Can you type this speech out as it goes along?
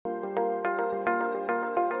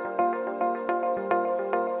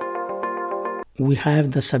we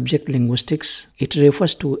have the subject linguistics. It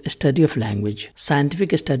refers to a study of language,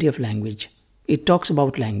 scientific study of language. It talks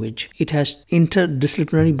about language. It has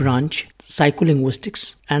interdisciplinary branch,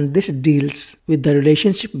 psycholinguistics, and this deals with the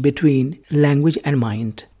relationship between language and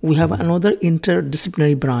mind. We have another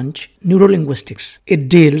interdisciplinary branch, neurolinguistics. It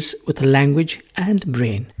deals with language and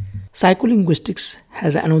brain. Psycholinguistics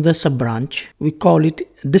has another sub-branch. We call it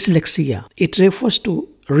dyslexia. It refers to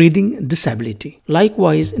reading disability.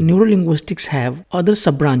 Likewise, neurolinguistics have other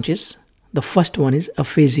sub-branches. The first one is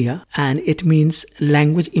aphasia, and it means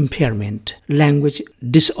language impairment, language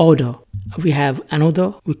disorder. We have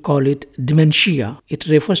another, we call it dementia. It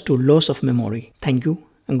refers to loss of memory. Thank you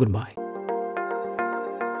and goodbye.